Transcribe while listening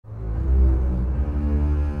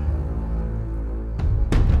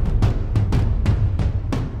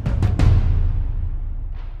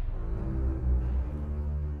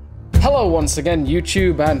Hello once again,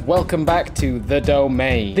 YouTube, and welcome back to The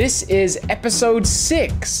Domain. This is episode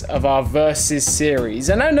 6 of our Versus series,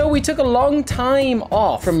 and I know we took a long time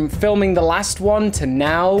off from filming the last one to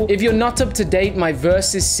now. If you're not up to date, my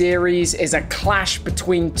Versus series is a clash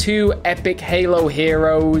between two epic Halo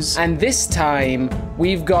heroes, and this time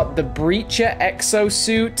we've got the Breacher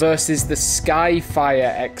Exosuit versus the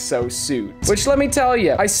Skyfire Exosuit. Which, let me tell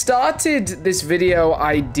you, I started this video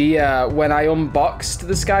idea when I unboxed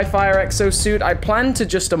the Skyfire Exosuit. I planned to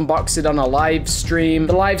just unbox it on a live stream.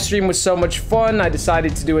 The live stream was so much fun, I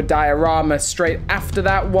decided to do a diorama straight after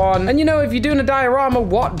that one. And you know, if you're doing a diorama,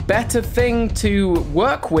 what better thing to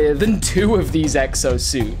work with than two of these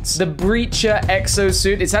exosuits? The Breacher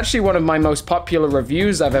Exosuit, it's actually one of my most popular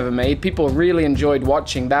reviews I've ever made. People really enjoyed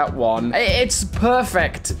watching that one. It's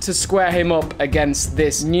perfect to square him up against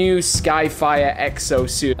this new Skyfire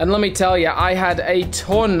Exosuit. And let me tell you, I had a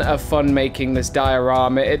ton of fun making this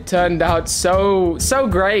diorama. It turned out so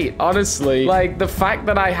great, honestly. Like, the fact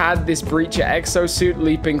that I had this Breacher Exosuit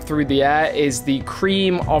leaping through the air is the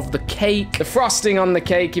cream of the cake, the frosting on the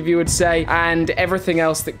cake, if you would say, and everything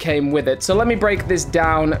else that came with it. So let me break this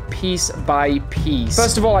down piece by piece.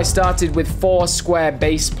 First of all, I started with 4 square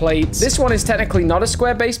base plates. This one is technically not a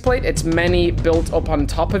square base plate. It's many built up on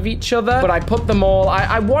top of each other, but I put them all,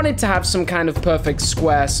 I wanted to have some kind of perfect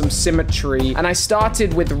square, some symmetry, and I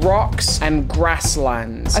started with rocks and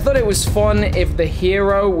grasslands. I thought it was fun if the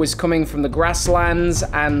hero was coming from the grasslands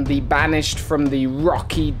and the Banished from the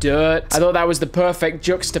rocky dirt. I thought that was the perfect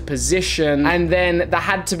juxtaposition, and then there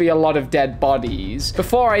had to be a lot of dead bodies.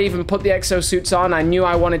 Before I even put the exosuits on, I knew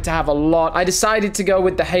I wanted to have a lot. I decided to go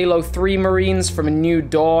with the Halo 3 Marines from A New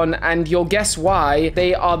Dawn, and you'll guess why.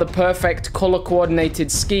 They are the perfect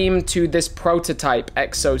color-coordinated scheme to this prototype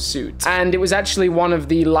exosuit. And it was actually one of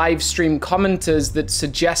the live stream commenters that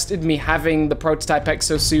suggested me having the prototype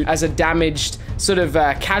exosuit as a damaged sort of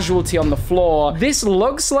casualty on the floor. This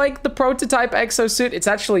looks like the prototype exosuit. It's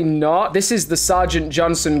actually not. This is the Sergeant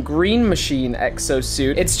Johnson Green Machine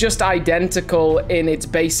exosuit. It's just identical in its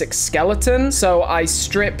basic skeleton. So I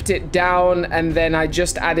stripped it down and then I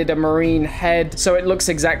just added a Marine head. So it looks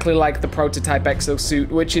exactly like the prototype exosuit,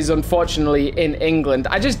 which is unfortunately in England.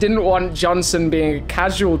 I just didn't want Johnson being a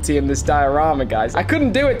casualty in this diorama, guys. I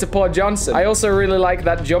couldn't do it to poor Johnson. I also really like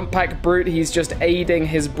that jump pack brute. He's just aiding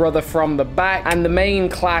his brother from the back. And the main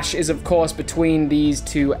clash is, of course, between these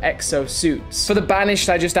two exosuits. For the Banished,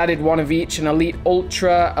 I just added one of each, an Elite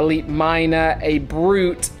Ultra, Elite Minor, a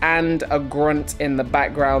Brute, and a Grunt in the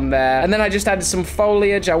background there. And then I just added some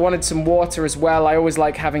foliage. I wanted some water as well. I always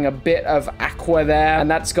like having a bit of aqua there, and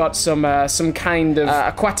that's got some kind of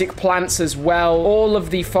aquatic plants as well. All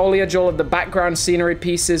of the foliage, all of the background scenery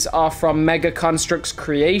pieces are from Mega Construx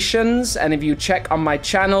Creations, and if you check on my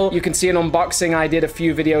channel, you can see an unboxing I did a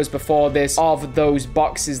few videos before this of those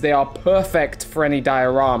boxes. They are perfect for any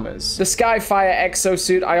dioramas. The Skyfire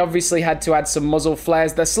Exosuit, I obviously had to add some muzzle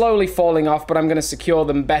flares. They're slowly falling off, but I'm going to secure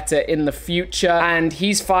them better in the future, and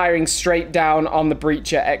he's firing straight down on the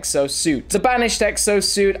Breacher Exosuit. The Banished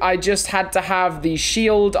Exosuit, I just had to have the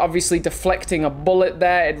shield obviously deflecting a bullet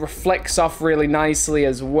there. It reflects off really nicely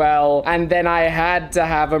as well, and then I had to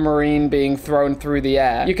have a Marine being thrown through the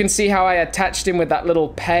air. You can see how I attached him with that little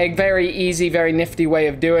peg. Very easy, very nifty way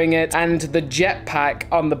of doing it. And the jetpack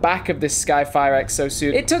on the back of this Skyfire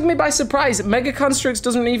Exosuit, it took me by surprise. Mega Construx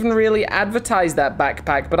doesn't even really advertise that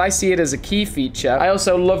backpack, but I see it as a key feature. I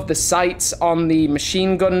also love the sights on the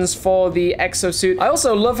machine guns for the exosuit. I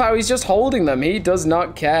also love how he's just holding them. He does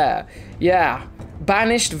not care. Yeah.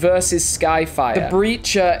 Banished versus Skyfire. The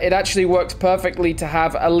Breacher, it actually worked perfectly to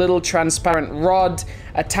have a little transparent rod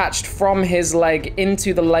attached from his leg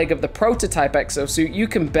into the leg of the prototype exosuit. You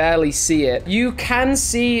can barely see it. You can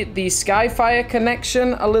see the Skyfire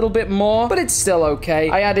connection a little bit more, but it's still okay.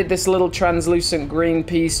 I added this little translucent green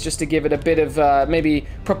piece just to give it a bit of maybe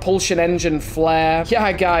propulsion engine flair.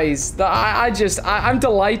 Yeah, guys, I'm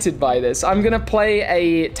delighted by this. I'm gonna play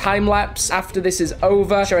a time lapse after this is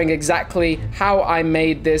over, showing exactly how I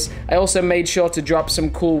made this. I also made sure to drop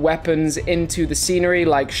some cool weapons into the scenery,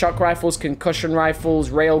 like shock rifles, concussion rifles,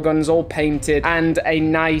 railguns, all painted, and a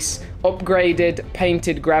nice upgraded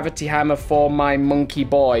painted gravity hammer for my monkey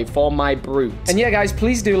boy, for my brute. And yeah, guys,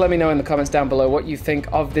 please do let me know in the comments down below what you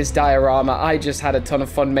think of this diorama. I just had a ton of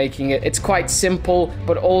fun making it. It's quite simple,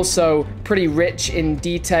 but also pretty rich in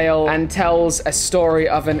detail and tells a story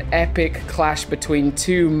of an epic clash between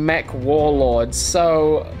two mech warlords.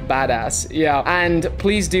 So badass, yeah. And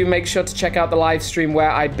please do make sure to check out the live stream where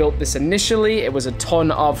I built this initially. It was a ton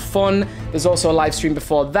of fun. There's also a live stream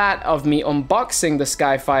before that of me unboxing the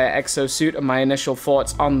Skyfire Exosuit and my initial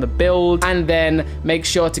thoughts on the build. And then make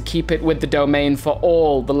sure to keep it with the domain for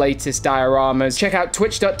all the latest dioramas. Check out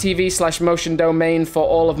twitch.tv/motiondomain for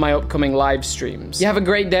all of my upcoming live streams. You have a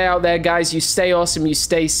great day out there, guys. You stay awesome, you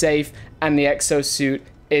stay safe, and the Exosuit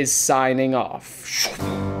is signing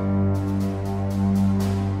off.